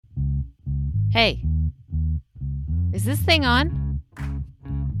Hey, is this thing on?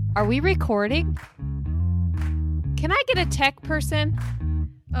 Are we recording? Can I get a tech person?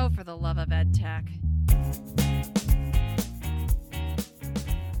 Oh, for the love of ed tech.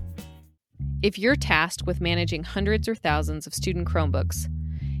 If you're tasked with managing hundreds or thousands of student Chromebooks,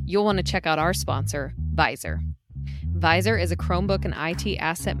 you'll want to check out our sponsor, Visor. Visor is a Chromebook and IT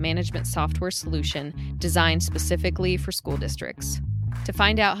asset management software solution designed specifically for school districts. To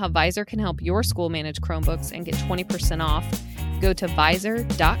find out how Visor can help your school manage Chromebooks and get 20% off, go to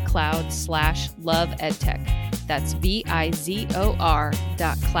visor.cloud/loveedtech. That's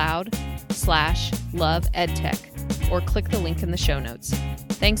VIZOR.cloud/loveedtech, or click the link in the show notes.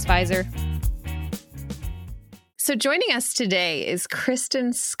 Thanks, Visor. So joining us today is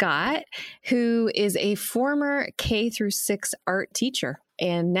Kristen Scott, who is a former K-6 art teacher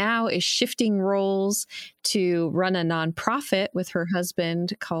and now is shifting roles to run a nonprofit with her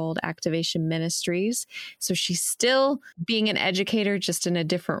husband called Activation Ministries. So she's still being an educator, just in a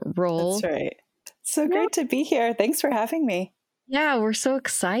different role. That's right. So great to be here. Thanks for having me. Yeah, we're so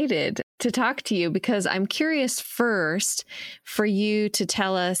excited to talk to you because I'm curious first for you to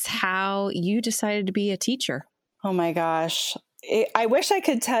tell us how you decided to be a teacher. Oh my gosh. I wish I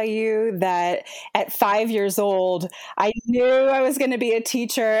could tell you that at 5 years old, I knew I was going to be a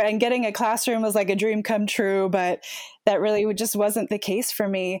teacher and getting a classroom was like a dream come true, but that really just wasn't the case for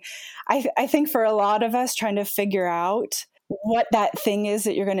me. I think for a lot of us, trying to figure out what that thing is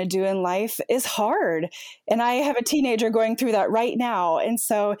that you're going to do in life is hard. And I have a teenager going through that right now. And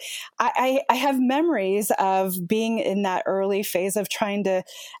so I have memories of being in that early phase of trying to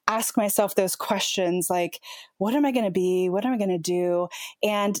ask myself those questions like, what am I going to be? What am I going to do?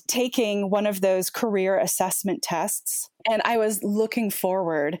 And taking one of those career assessment tests. And I was looking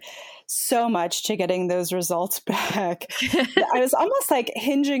forward so much to getting those results back. I was almost like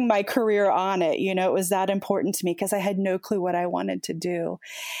hinging my career on it. You know, it was that important to me because I had no clue what I wanted to do.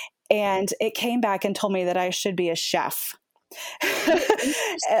 And it came back and told me that I should be a chef.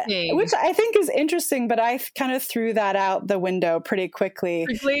 Which I think is interesting, but I kind of threw that out the window pretty quickly,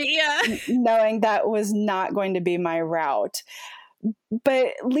 knowing that was not going to be my route. But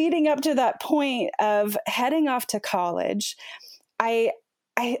leading up to that point of heading off to college, I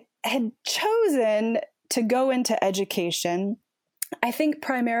had chosen to go into education, I think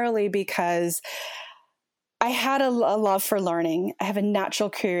primarily because I had a love for learning. I have a natural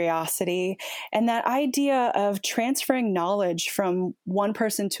curiosity. And that idea of transferring knowledge from one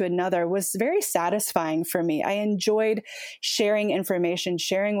person to another was very satisfying for me. I enjoyed sharing information,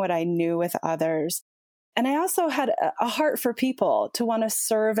 sharing what I knew with others. And I also had a heart for people, to want to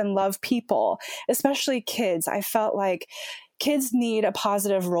serve and love people, especially kids. I felt like kids need a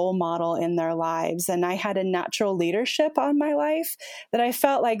positive role model in their lives. And I had a natural leadership on my life that I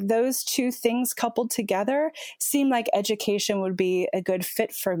felt like those two things coupled together seemed like education would be a good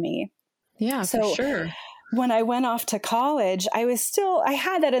fit for me. Yeah, for sure. When I went off to college, I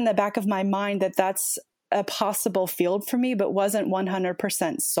had that in the back of my mind that that's a possible field for me, but wasn't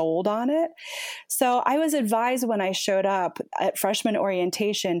 100% sold on it. So I was advised when I showed up at freshman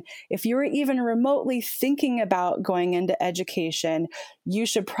orientation, if you were even remotely thinking about going into education, you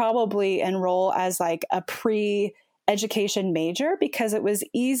should probably enroll as like a pre-education major because it was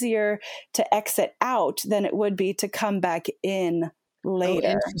easier to exit out than it would be to come back in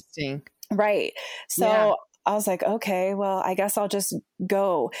later. Oh, interesting. Right. So yeah. I was like, okay, well, I guess I'll just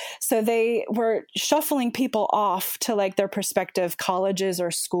go. So they were shuffling people off to like their prospective colleges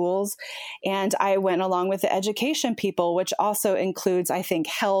or schools. And I went along with the education people, which also includes, I think,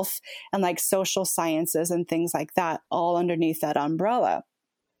 health and like social sciences and things like that, all underneath that umbrella.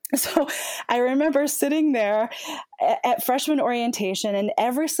 So I remember sitting there at freshman orientation, and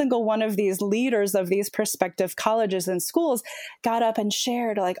every single one of these leaders of these prospective colleges and schools got up and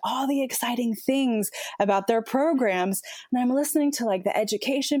shared like all the exciting things about their programs. And I'm listening to like the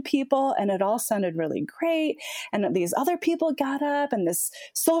education people, and it all sounded really great. And these other people got up, and this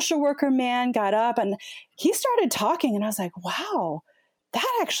social worker man got up, and he started talking, and I was like, wow,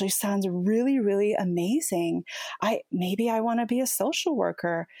 that actually sounds really, really amazing. Maybe I want to be a social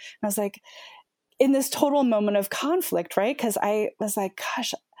worker. And I was like, in this total moment of conflict, right? Because I was like,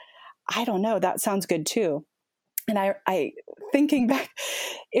 gosh, I don't know. That sounds good too. And I thinking back,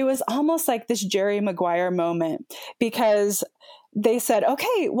 it was almost like this Jerry Maguire moment because they said,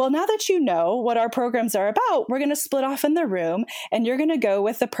 okay, well, now that you know what our programs are about, we're going to split off in the room and you're going to go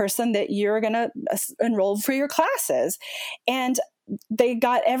with the person that you're going to enroll for your classes. And they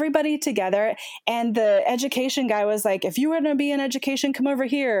got everybody together, and the education guy was like, if you want to be in education, come over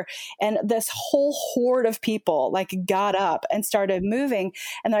here. And this whole horde of people like got up and started moving.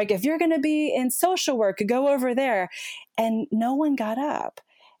 And they're like, if you're going to be in social work, go over there. And no one got up.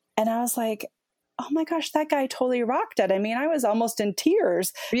 And I was like, oh my gosh, that guy totally rocked it. I mean, I was almost in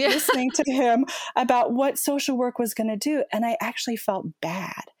tears listening to him about what social work was going to do. And I actually felt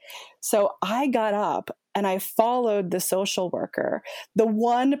bad. So I got up and I followed the social worker, the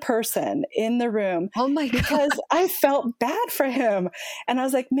one person in the room, because I felt bad for him. And I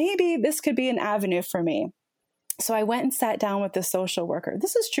was like, maybe this could be an avenue for me. So I went and sat down with the social worker.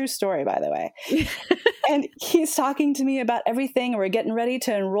 This is a true story, by the way. And he's talking to me about everything. We're getting ready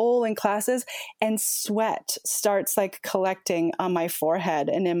to enroll in classes, and sweat starts like collecting on my forehead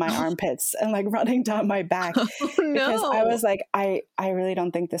and in my armpits and like running down my back. Because I was like, I really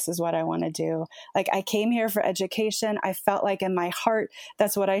don't think this is what I want to do. Like, I came here for education. I felt like in my heart,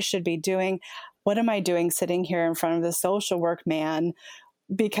 that's what I should be doing. What am I doing sitting here in front of the social work man?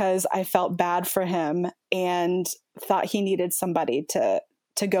 Because I felt bad for him and thought he needed somebody to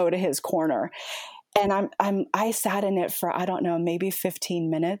go to his corner. And I sat in it for, I don't know, maybe 15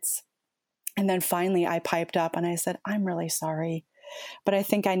 minutes. And then finally I piped up and I said, I'm really sorry, but I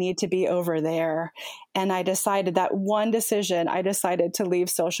think I need to be over there. And I decided that one decision, I decided to leave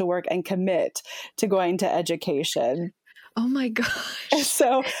social work and commit to going to education. Oh my gosh.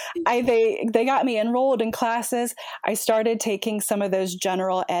 So they got me enrolled in classes. I started taking some of those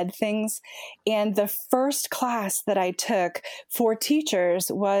general ed things. And the first class that I took for teachers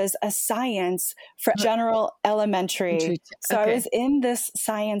was a science for general elementary. So I was in this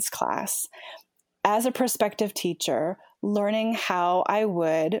science class as a prospective teacher, learning how I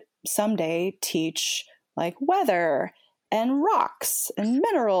would someday teach like weather and rocks and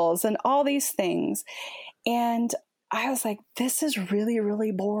minerals and all these things. And I was like, this is really,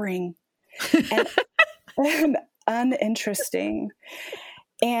 really boring and uninteresting.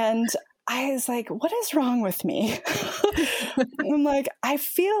 And I was like, what is wrong with me? I'm like, I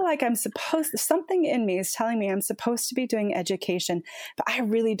feel like something in me is telling me I'm supposed to be doing education, but I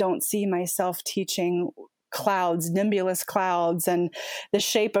really don't see myself teaching clouds, nimbulous clouds, and the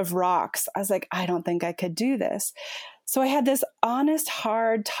shape of rocks. I was like, I don't think I could do this. So I had this honest,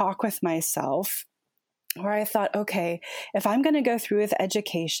 hard talk with myself, where I thought, okay, if I'm going to go through with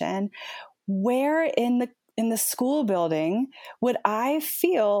education, where in the school building would I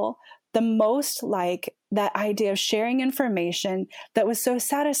feel the most like that idea of sharing information that was so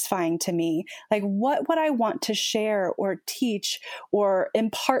satisfying to me? Like, what would I want to share or teach or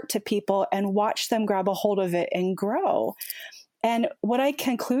impart to people and watch them grab a hold of it and grow? And what I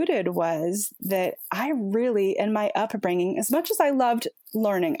concluded was that I really, in my upbringing, as much as I loved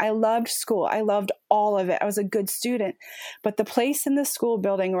learning, I loved school, I loved all of it, I was a good student, but the place in the school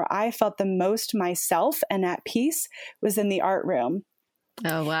building where I felt the most myself and at peace was in the art room.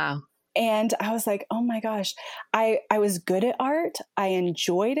 Oh, wow. And I was like, oh my gosh, I was good at art. I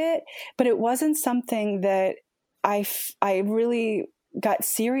enjoyed it, but it wasn't something that I really got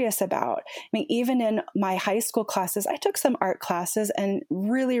serious about. I mean, even in my high school classes, I took some art classes and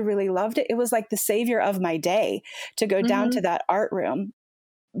really, really loved it. It was like the savior of my day to go down to that art room.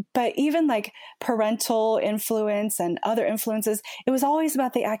 But even like parental influence and other influences, it was always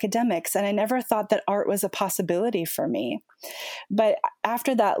about the academics. And I never thought that art was a possibility for me. But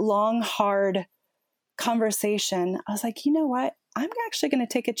after that long, hard conversation, I was like, you know what? I'm actually going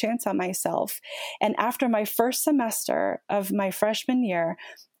to take a chance on myself. And after my first semester of my freshman year,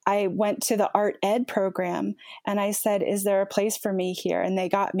 I went to the art ed program and I said, is there a place for me here? And they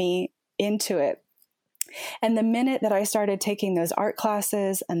got me into it. And the minute that I started taking those art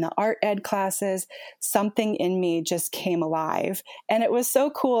classes and the art ed classes, something in me just came alive. And it was so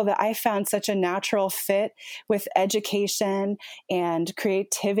cool that I found such a natural fit with education and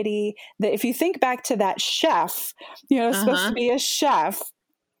creativity that if you think back to that chef, supposed to be a chef,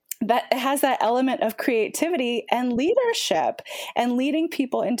 that has that element of creativity and leadership and leading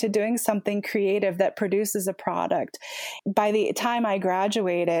people into doing something creative that produces a product. By the time I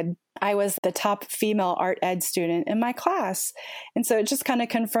graduated, I was the top female art ed student in my class. And so it just kind of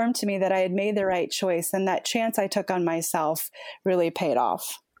confirmed to me that I had made the right choice, and that chance I took on myself really paid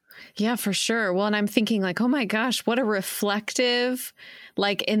off. Yeah, for sure. Well, and I'm thinking like, oh my gosh, what a reflective,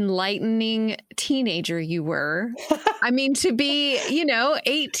 like enlightening teenager you were. I mean, to be,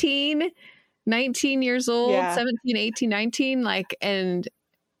 18, 19 years old, 17, 18, 19, like, and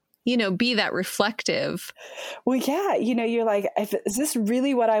be that reflective. Well, yeah, you're like, is this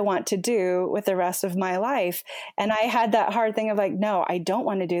really what I want to do with the rest of my life? And I had that hard thing of like, no, I don't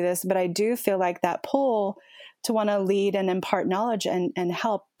want to do this, but I do feel like that pull to want to lead and impart knowledge and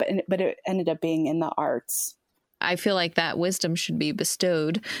help, but it ended up being in the arts. I feel like that wisdom should be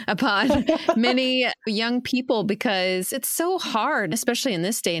bestowed upon many young people because it's so hard, especially in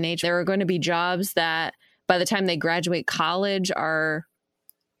this day and age. There are going to be jobs that by the time they graduate college are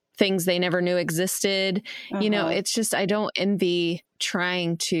things they never knew existed. It's just, I don't envy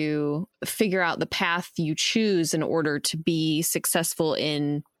trying to figure out the path you choose in order to be successful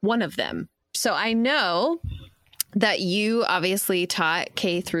in one of them. So I know that you obviously taught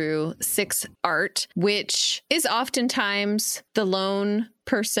K through 6 art, which is oftentimes the lone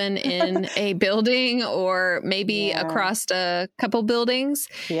person in a building or maybe across a couple buildings.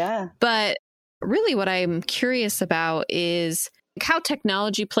 Yeah. But really what I'm curious about is how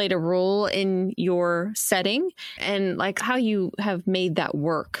technology played a role in your setting and like how you have made that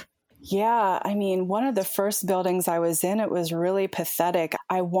work. Yeah, I mean, one of the first buildings I was in, it was really pathetic.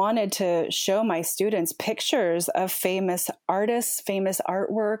 I wanted to show my students pictures of famous artists, famous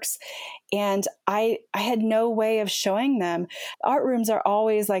artworks, and I had no way of showing them. Art rooms are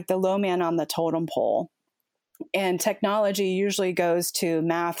always like the low man on the totem pole, and technology usually goes to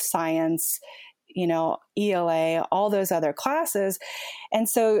math, science, ELA, all those other classes. And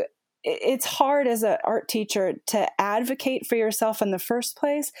so it's hard as an art teacher to advocate for yourself in the first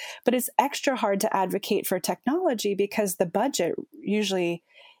place, but it's extra hard to advocate for technology because the budget usually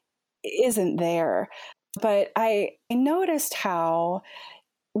isn't there. But I noticed how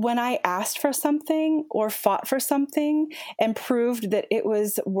when I asked for something or fought for something and proved that it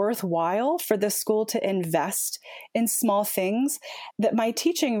was worthwhile for the school to invest in small things, that my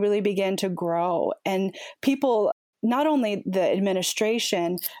teaching really began to grow. And people, not only the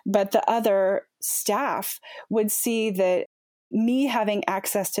administration, but the other staff would see that me having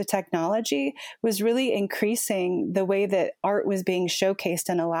access to technology was really increasing the way that art was being showcased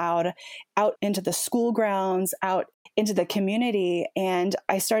and allowed out into the school grounds, out into the community. And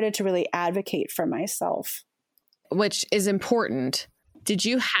I started to really advocate for myself. Which is important. Did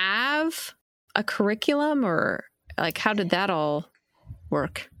you have a curriculum or like, how did that all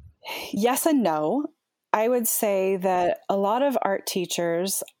work? Yes and no. I would say that a lot of art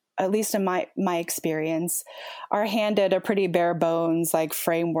teachers, at least in my experience, are handed a pretty bare bones like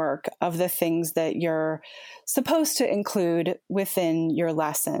framework of the things that you're supposed to include within your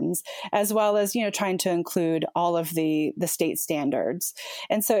lessons, as well as, trying to include all of the state standards.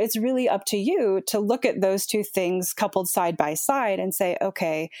 And so it's really up to you to look at those two things coupled side by side and say,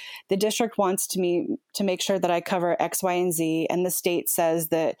 okay, the district wants me to make sure that I cover X, Y, and Z, and the state says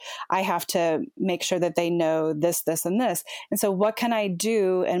that I have to make sure that they know this, this, and this. And so what can I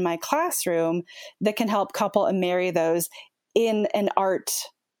do in my classroom that can help couple and marry those in an art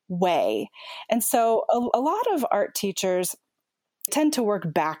way? And so a lot of art teachers tend to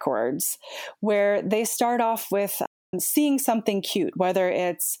work backwards, where they start off with seeing something cute, whether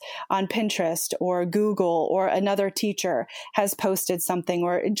it's on Pinterest or Google or another teacher has posted something,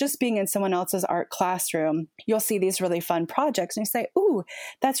 or just being in someone else's art classroom, you'll see these really fun projects and you say, ooh,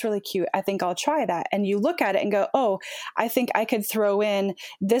 that's really cute. I think I'll try that. And you look at it and go, oh, I think I could throw in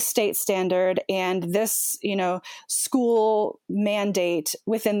this state standard and this, school mandate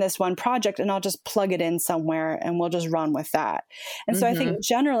within this one project, and I'll just plug it in somewhere and we'll just run with that. And so I think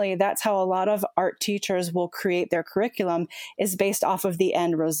generally that's how a lot of art teachers will create their curriculum, is based off of the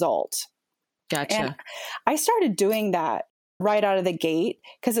end result. Gotcha. And I started doing that right out of the gate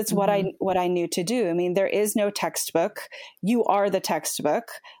because it's what I knew to do. I mean, there is no textbook. You are the textbook.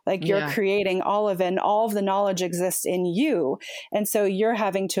 Like you're creating all of it, and all of the knowledge exists in you. And so you're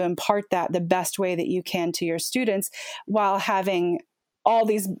having to impart that the best way that you can to your students while having all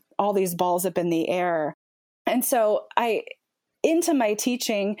these balls up in the air. And so into my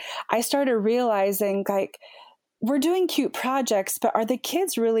teaching, I started realizing like, we're doing cute projects, but are the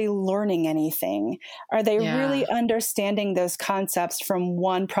kids really learning anything? Are they really understanding those concepts from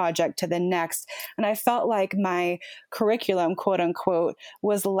one project to the next? And I felt like my curriculum, quote unquote,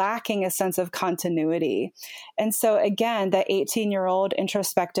 was lacking a sense of continuity. And so again, the 18-year-old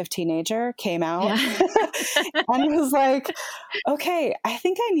introspective teenager came out and was like, okay, I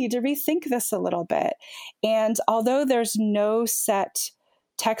think I need to rethink this a little bit. And although there's no set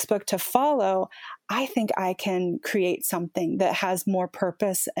textbook to follow, I think I can create something that has more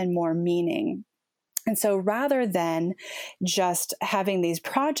purpose and more meaning. And so rather than just having these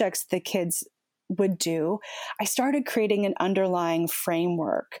projects the kids would do, I started creating an underlying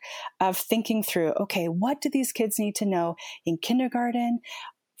framework of thinking through, okay, what do these kids need to know in kindergarten,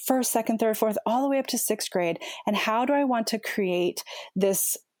 first, second, third, fourth, all the way up to sixth grade. And how do I want to create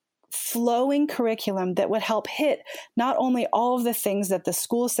this flowing curriculum that would help hit not only all of the things that the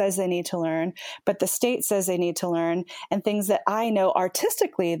school says they need to learn, but the state says they need to learn, and things that I know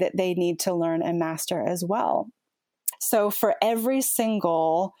artistically that they need to learn and master as well. So for every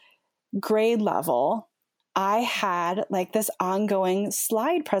single grade level, I had like this ongoing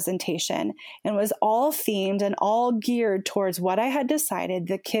slide presentation, and was all themed and all geared towards what I had decided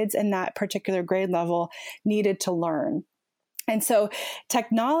the kids in that particular grade level needed to learn. And so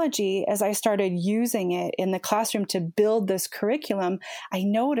technology, as I started using it in the classroom to build this curriculum, I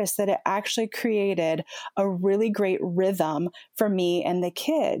noticed that it actually created a really great rhythm for me and the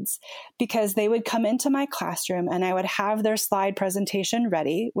kids, because they would come into my classroom and I would have their slide presentation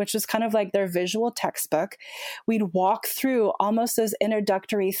ready, which was kind of like their visual textbook. We'd walk through almost those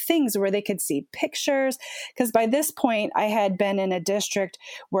introductory things where they could see pictures, because by this point I had been in a district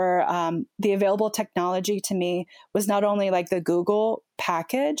where the available technology to me was not only like the Google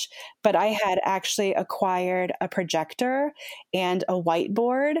package, but I had actually acquired a projector and a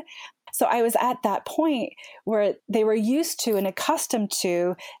whiteboard. So I was at that point where they were used to and accustomed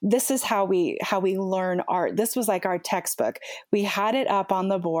to, this is how we learn art. This was like our textbook. We had it up on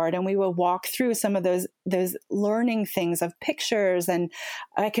the board and we would walk through some of those learning things of pictures, and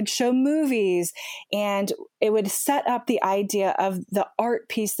I could show movies, and it would set up the idea of the art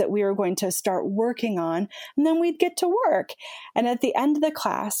piece that we were going to start working on. And then we'd get to work. And at the end of the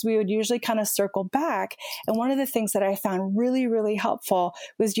class, we would usually kind of circle back. And one of the things that I found really, really helpful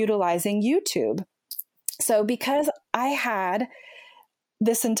was utilizing YouTube. So because I had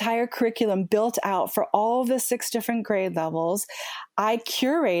this entire curriculum built out for all of the 6 different grade levels, I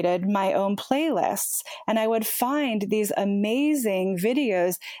curated my own playlists, and I would find these amazing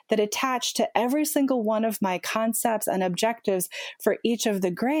videos that attached to every single one of my concepts and objectives for each of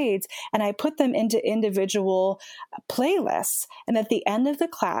the grades. And I put them into individual playlists. And at the end of the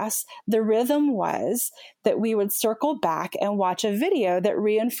class, the rhythm was that we would circle back and watch a video that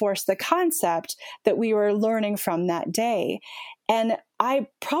reinforced the concept that we were learning from that day. And I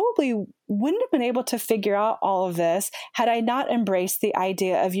probably wouldn't have been able to figure out all of this had I not embraced the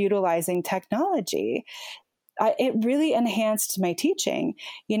idea of utilizing technology. It really enhanced my teaching,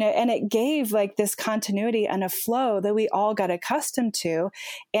 and it gave like this continuity and a flow that we all got accustomed to.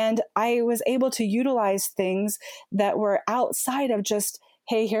 And I was able to utilize things that were outside of just,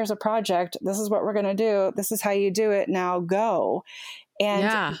 hey, here's a project. This is what we're going to do. This is how you do it. Now go.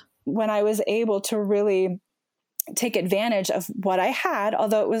 And when I was able to really take advantage of what I had,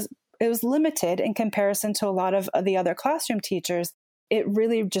 although it was limited in comparison to a lot of the other classroom teachers, it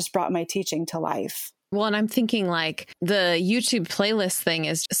really just brought my teaching to life. Well, and I'm thinking like the YouTube playlist thing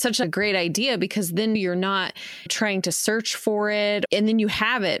is such a great idea, because then you're not trying to search for it. And then you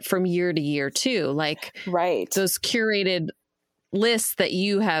have it from year to year too. Like those curated lists that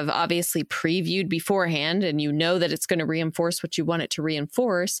you have obviously previewed beforehand, and you know that it's going to reinforce what you want it to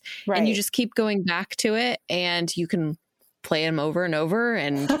reinforce. Right. And you just keep going back to it, and you can play them over and over.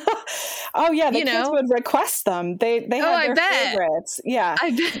 And oh yeah, the kids would request them. They have their favorites. Yeah,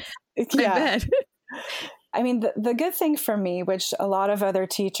 I bet. Yeah. I bet. I mean, the good thing for me, which a lot of other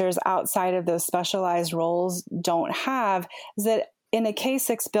teachers outside of those specialized roles don't have, is that in a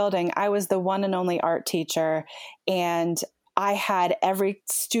K-6 building, I was the one and only art teacher, and I had every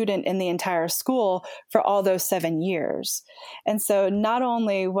student in the entire school for all those 7 years. And so not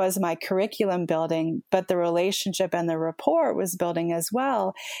only was my curriculum building, but the relationship and the rapport was building as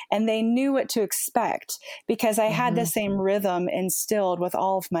well. And they knew what to expect because I had the same rhythm instilled with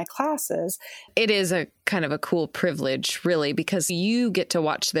all of my classes. It is a kind of a cool privilege, really, because you get to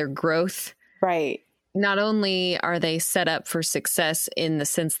watch their growth. Right. Not only are they set up for success in the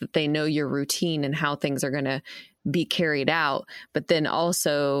sense that they know your routine and how things are going to be carried out, but then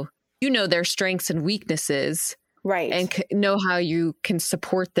also, their strengths and weaknesses, right? And know how you can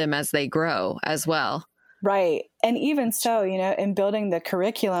support them as they grow as well. Right. And even so, in building the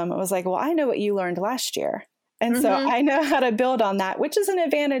curriculum, it was like, well, I know what you learned last year. And so I know how to build on that, which is an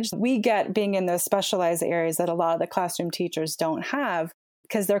advantage we get being in those specialized areas that a lot of the classroom teachers don't have,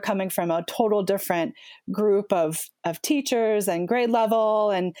 because they're coming from a total different group of teachers and grade level,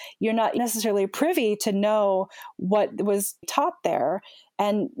 and you're not necessarily privy to know what was taught there.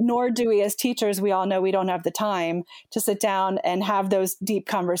 And nor do we as teachers, we all know we don't have the time to sit down and have those deep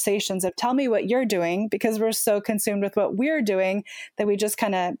conversations of tell me what you're doing, because we're so consumed with what we're doing that we just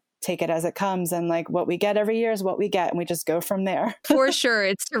kind of take it as it comes, and like what we get every year is what we get, and we just go from there. For sure.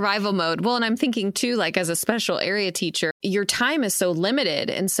 It's survival mode. Well, and I'm thinking too, like as a special area teacher, your time is so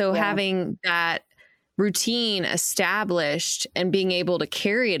limited. And so having that routine established and being able to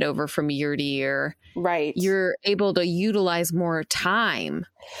carry it over from year to year, right, you're able to utilize more time.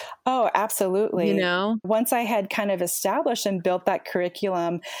 Oh, absolutely. You know? Once I had kind of established and built that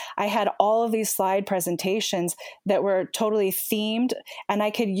curriculum, I had all of these slide presentations that were totally themed, and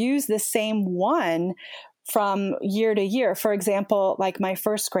I could use the same one from year to year. For example, like my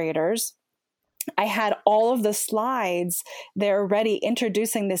first graders, I had all of the slides there ready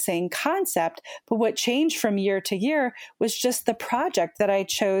introducing the same concept, but what changed from year to year was just the project that I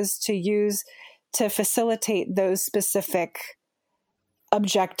chose to use to facilitate those specific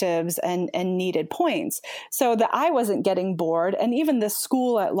objectives and needed points, so that I wasn't getting bored. And even the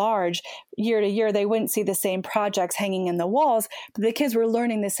school at large, year to year, they wouldn't see the same projects hanging in the walls, but the kids were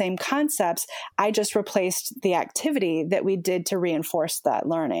learning the same concepts. I just replaced the activity that we did to reinforce that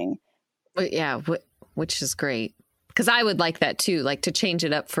learning. Yeah, which is great, because I would like that too, like to change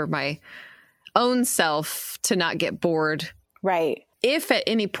it up for my own self to not get bored. Right. If at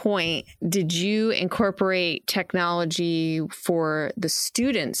any point did you incorporate technology for the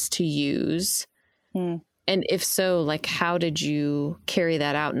students to use? And if so, like, how did you carry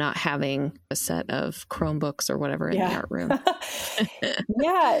that out, not having a set of Chromebooks or whatever in the art room?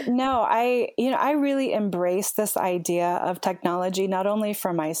 I really embraced this idea of technology, not only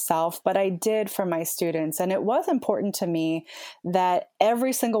for myself, but I did for my students. And it was important to me that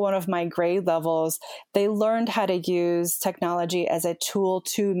every single one of my grade levels, they learned how to use technology as a tool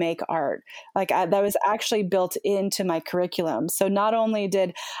to make art. That was actually built into my curriculum. So not only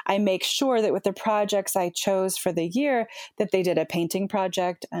did I make sure that with the projects I chose for the year, that they did a painting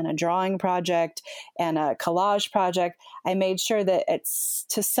project and a drawing project and a collage project, I made sure that it's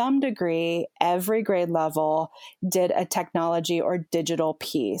to some degree, every grade level did a technology or digital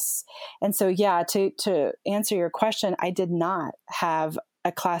piece. And so, to answer your question, I did not have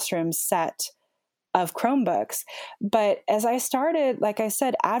a classroom set of Chromebooks. But as I started, like I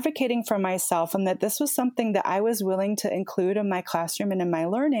said, advocating for myself and that this was something that I was willing to include in my classroom and in my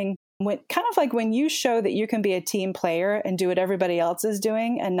learning, when you show that you can be a team player and do what everybody else is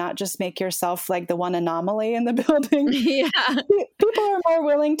doing and not just make yourself like the one anomaly in the building, people are more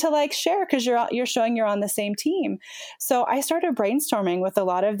willing to share because you're showing you're on the same team. So I started brainstorming with a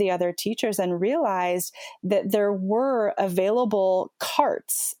lot of the other teachers and realized that there were available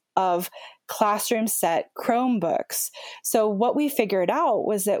carts of classroom set Chromebooks. So what we figured out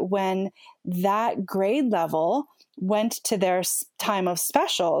was that when that grade level went to their time of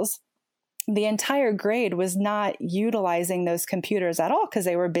specials, the entire grade was not utilizing those computers at all because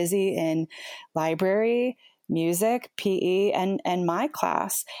they were busy in library, music, PE, and my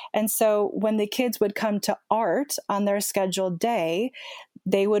class. And so when the kids would come to art on their scheduled day,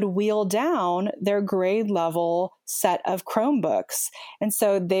 they would wheel down their grade level set of Chromebooks. And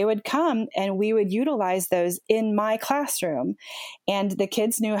so they would come and we would utilize those in my classroom. And the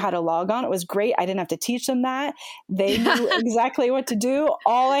kids knew how to log on. It was great. I didn't have to teach them that. They knew exactly what to do.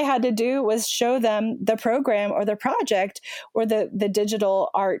 All I had to do was show them the program or the project or the digital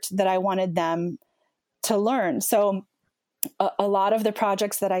art that I wanted them to learn. So a lot of the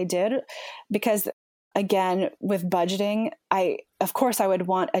projects that I did, because again, with budgeting, of course I would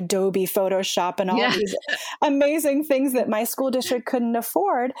want Adobe Photoshop and all these amazing things that my school district couldn't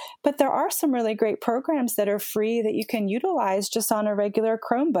afford. But there are some really great programs that are free that you can utilize just on a regular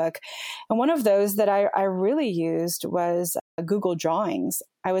Chromebook. And one of those that I really used was Google Drawings.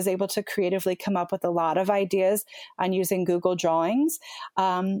 I was able to creatively come up with a lot of ideas on using Google Drawings.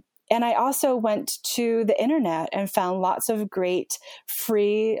 And I also went to the internet and found lots of great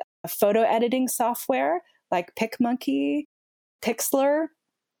free photo editing software like PicMonkey, Pixlr,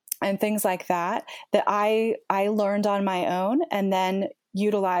 and things like that I learned on my own and then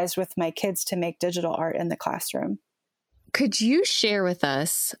utilized with my kids to make digital art in the classroom. Could you share with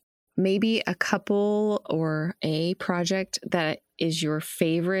us maybe a couple or a project that is your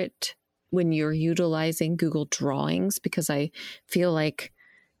favorite when you're utilizing Google Drawings? Because I feel like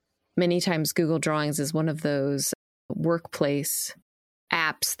many times Google Drawings is one of those workplace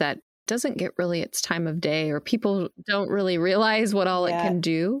apps that doesn't get really its time of day, or people don't really realize what all it can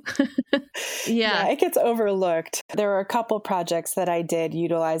do. It gets overlooked. There were a couple projects that I did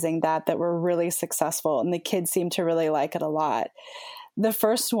utilizing that were really successful, and the kids seemed to really like it a lot. The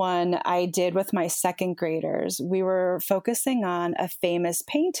first one I did with my second graders, we were focusing on a famous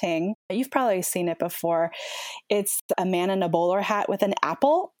painting. You've probably seen it before. It's a man in a bowler hat with an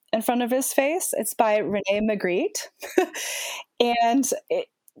apple in front of his face. It's by Rene Magritte. And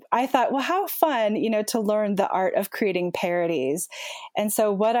I thought, well, how fun, to learn the art of creating parodies. And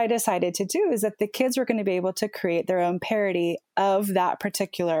so what I decided to do is that the kids were going to be able to create their own parody of that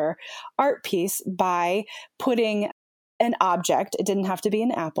particular art piece by putting an object, it didn't have to be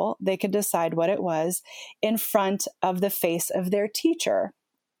an apple, they could decide what it was, in front of the face of their teacher.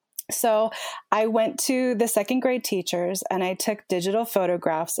 So I went to the second grade teachers and I took digital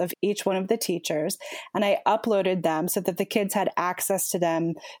photographs of each one of the teachers and I uploaded them so that the kids had access to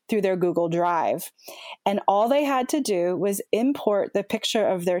them through their Google Drive. And all they had to do was import the picture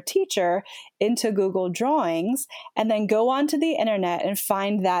of their teacher into Google Drawings and then go onto the internet and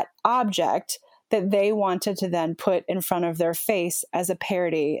find that object that they wanted to then put in front of their face as a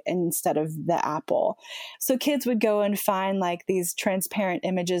parody instead of the apple. So kids would go and find like these transparent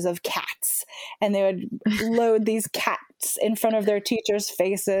images of cats, and they would load these cats in front of their teachers'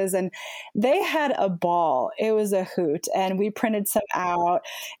 faces, and they had a ball. It was a hoot, and we printed some out,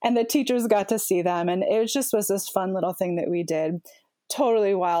 and the teachers got to see them, and it was this fun little thing that we did.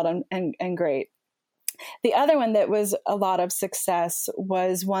 Totally wild and great. The other one that was a lot of success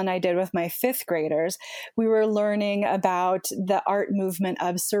was one I did with my fifth graders. We were learning about the art movement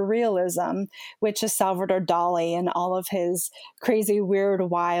of surrealism, which is Salvador Dali and all of his crazy, weird,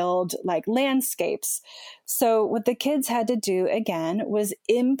 wild, like landscapes. So what the kids had to do again was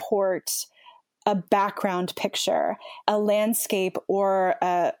import a background picture, a landscape or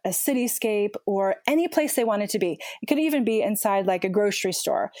a cityscape or any place they wanted to be. It could even be inside like a grocery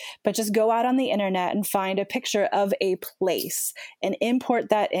store, but just go out on the internet and find a picture of a place and import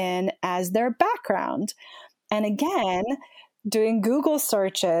that in as their background. And again, doing Google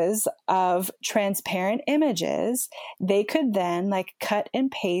searches of transparent images, they could then like cut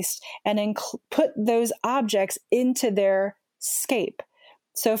and paste and put those objects into their scape.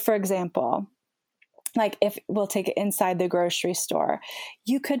 So for example, like if we'll take it inside the grocery store,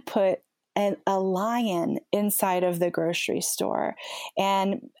 you could put a lion inside of the grocery store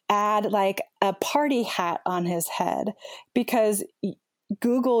and add like a party hat on his head, because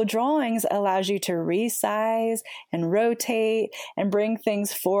Google Drawings allows you to resize and rotate and bring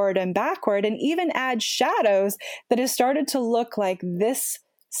things forward and backward and even add shadows that has started to look like this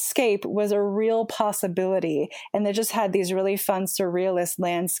scape was a real possibility. And they just had these really fun surrealist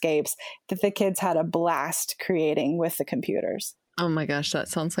landscapes that the kids had a blast creating with the computers. Oh my gosh, that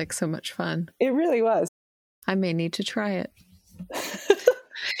sounds like so much fun. It really was. I may need to try it.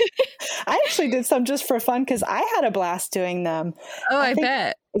 I actually did some just for fun because I had a blast doing them. Oh, I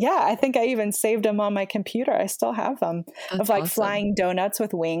bet. Yeah, I think I even saved them on my computer. I still have them. That's of like awesome. Flying donuts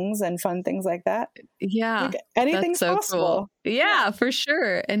with wings and fun things like that. Yeah. Like, anything's so possible. Cool. Yeah, for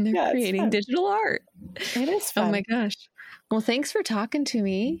sure. And they're creating digital art. It is fun. Oh my gosh. Well, thanks for talking to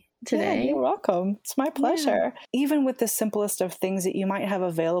me today. Yeah, you're welcome. It's my pleasure. Yeah. Even with the simplest of things that you might have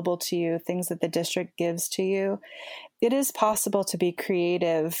available to you, things that the district gives to you, it is possible to be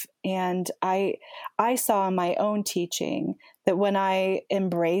creative. And I saw in my own teaching that when I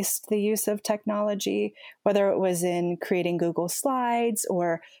embraced the use of technology, whether it was in creating Google Slides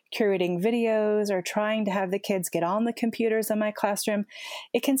or curating videos or trying to have the kids get on the computers in my classroom,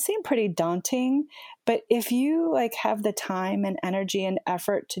 it can seem pretty daunting. But if you like have the time and energy and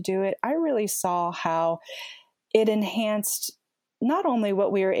effort to do it, I really saw how it enhanced not only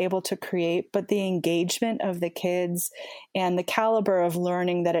what we were able to create, but the engagement of the kids and the caliber of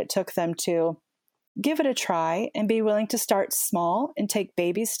learning that it took them to give it a try and be willing to start small and take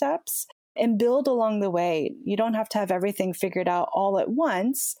baby steps and build along the way. You don't have to have everything figured out all at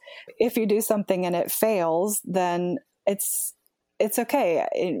once. If you do something and it fails, then it's okay.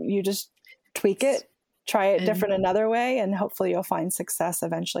 You just tweak it, try it different another way, and hopefully you'll find success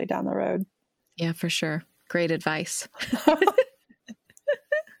eventually down the road. Yeah, for sure. Great advice.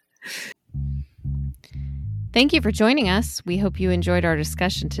 Thank you for joining us. We hope you enjoyed our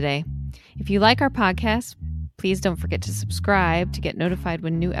discussion today. If you like our podcast, please don't forget to subscribe to get notified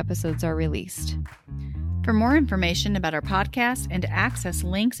when new episodes are released. For more information about our podcast and to access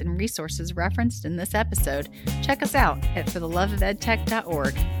links and resources referenced in this episode, check us out at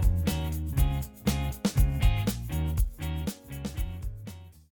fortheloveofedtech.org.